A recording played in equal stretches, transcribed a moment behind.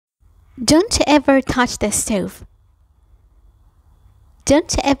Don't ever touch the stove.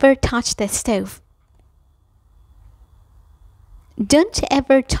 Don't ever touch the stove. Don't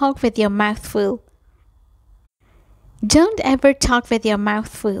ever talk with your mouth full. Don't ever talk with your mouth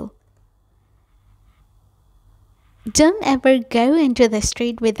full. Don't ever go into the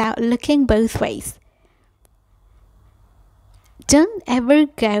street without looking both ways. Don't ever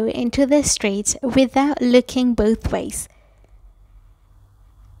go into the streets without looking both ways.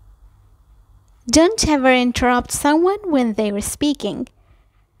 Don't ever interrupt someone when they are speaking.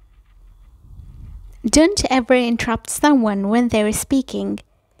 Don't ever interrupt someone when they are speaking.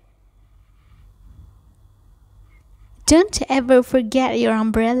 Don't ever forget your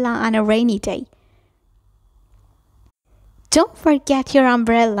umbrella on a rainy day. Don't forget your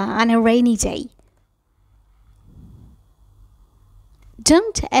umbrella on a rainy day.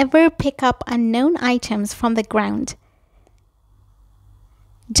 Don't ever pick up unknown items from the ground.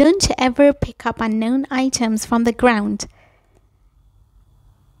 Don't ever pick up unknown items from the ground.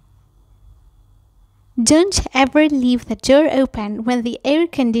 Don't ever leave the door open when the air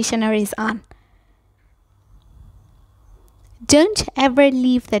conditioner is on. Don't ever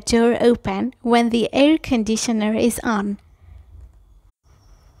leave the door open when the air conditioner is on.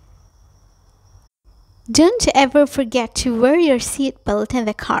 Don't ever forget to wear your seatbelt in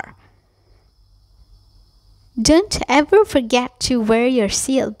the car. Don't ever forget to wear your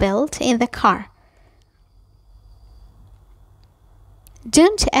seatbelt in the car.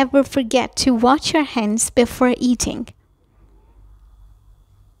 Don't ever forget to wash your hands before eating.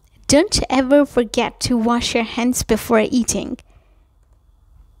 Don't ever forget to wash your hands before eating.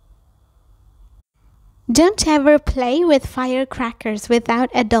 Don't ever play with firecrackers without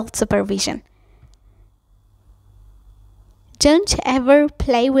adult supervision. Don't ever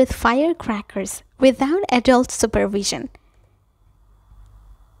play with firecrackers without adult supervision.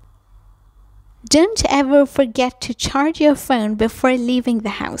 Don't ever forget to charge your phone before leaving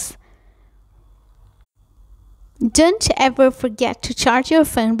the house. Don't ever forget to charge your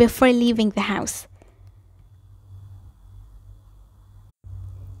phone before leaving the house.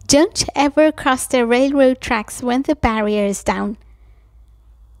 Don't ever cross the railroad tracks when the barrier is down.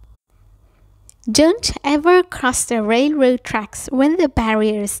 Don't ever cross the railroad tracks when the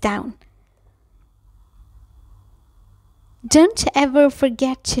barrier is down. Don't ever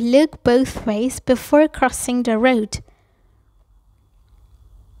forget to look both ways before crossing the road.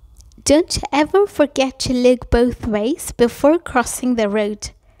 Don't ever forget to look both ways before crossing the road.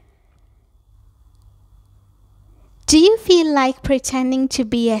 Do you feel like pretending to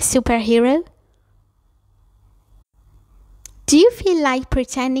be a superhero? Do you feel like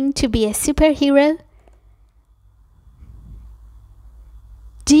pretending to be a superhero?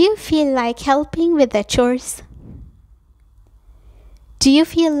 Do you feel like helping with the chores? Do you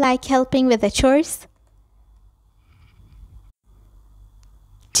feel like helping with the chores?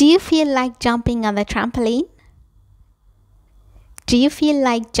 Do you feel like jumping on the trampoline? Do you feel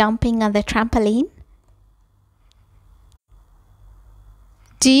like jumping on the trampoline?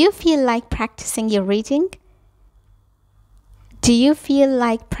 Do you feel like practicing your reading? Do you feel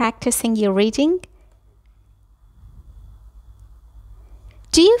like practicing your reading?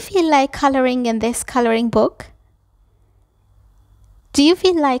 Do you feel like coloring in this coloring book? Do you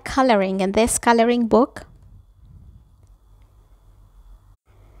feel like coloring in this coloring book?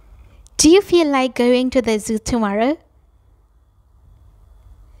 Do you feel like going to the zoo tomorrow?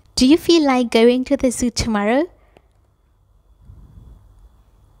 Do you feel like going to the zoo tomorrow?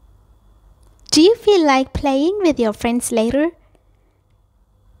 Do you feel like playing with your friends later?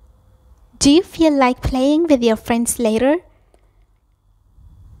 Do you feel like playing with your friends later?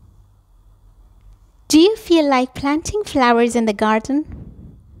 Do you feel like planting flowers in the garden?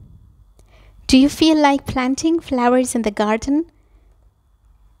 Do you feel like planting flowers in the garden?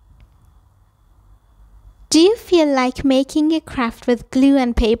 Do you feel like making a craft with glue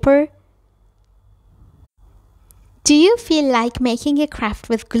and paper? Do you feel like making a craft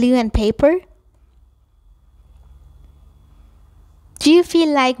with glue and paper? Do you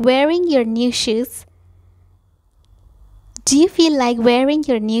feel like wearing your new shoes? Do you feel like wearing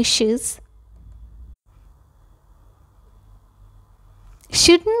your new shoes?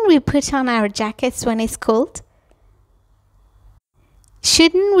 Shouldn't we put on our jackets when it's cold?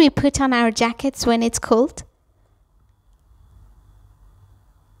 Shouldn't we put on our jackets when it's cold?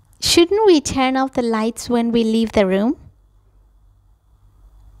 Shouldn't we turn off the lights when we leave the room?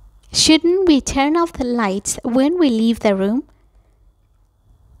 Shouldn't we turn off the lights when we leave the room?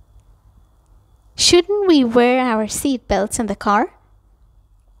 Shouldn't we wear our seat belts in the car?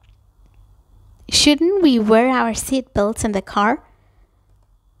 Shouldn't we wear our seat belts in the car?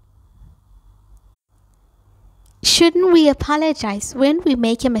 Shouldn't we apologize when we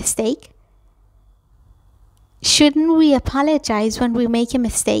make a mistake? Shouldn't we apologize when we make a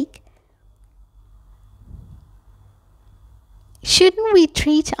mistake? Shouldn't we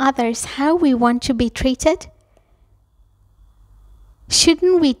treat others how we want to be treated?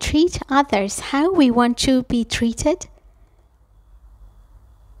 Shouldn't we treat others how we want to be treated?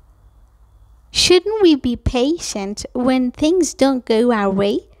 Shouldn't we be patient when things don't go our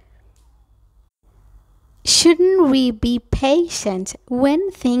way? Shouldn't we be patient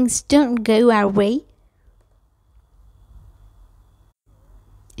when things don't go our way?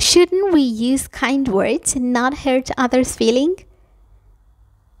 Shouldn't we use kind words and not hurt others' feelings?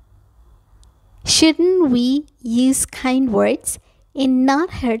 Shouldn't we use kind words and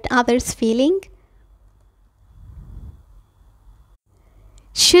not hurt others' feelings?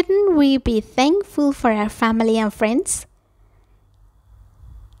 Shouldn't we be thankful for our family and friends?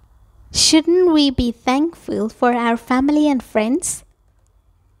 Shouldn't we be thankful for our family and friends?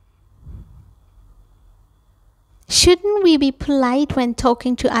 Shouldn't we be polite when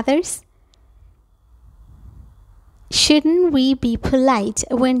talking to others? Shouldn't we be polite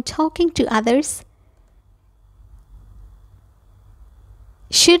when talking to others?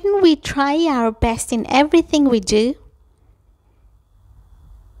 Shouldn't we try our best in everything we do?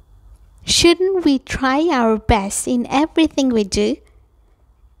 Shouldn't we try our best in everything we do?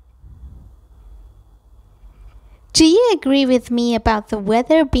 Do you agree with me about the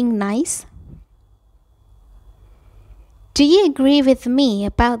weather being nice? Do you agree with me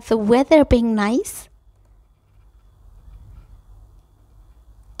about the weather being nice?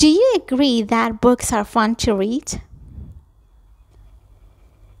 Do you agree that books are fun to read?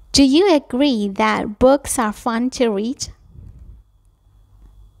 Do you agree that books are fun to read?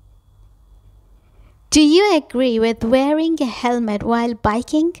 Do you agree with wearing a helmet while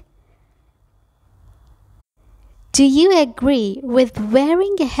biking? Do you agree with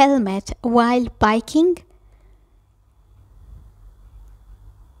wearing a helmet while biking?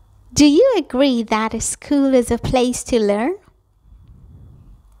 Do you agree that school is a place to learn?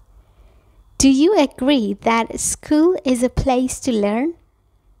 Do you agree that school is a place to learn?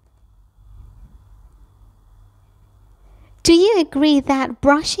 Do you agree that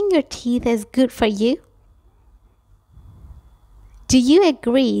brushing your teeth is good for you? Do you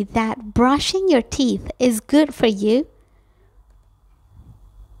agree that brushing your teeth is good for you?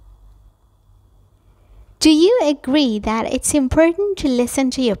 Do you agree that it's important to listen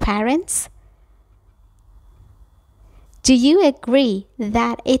to your parents? Do you agree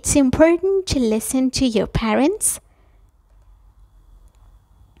that it's important to listen to your parents?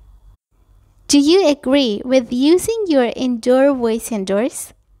 Do you agree with using your indoor voice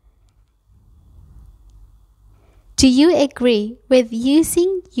indoors? Do you agree with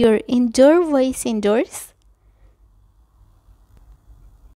using your indoor voice indoors?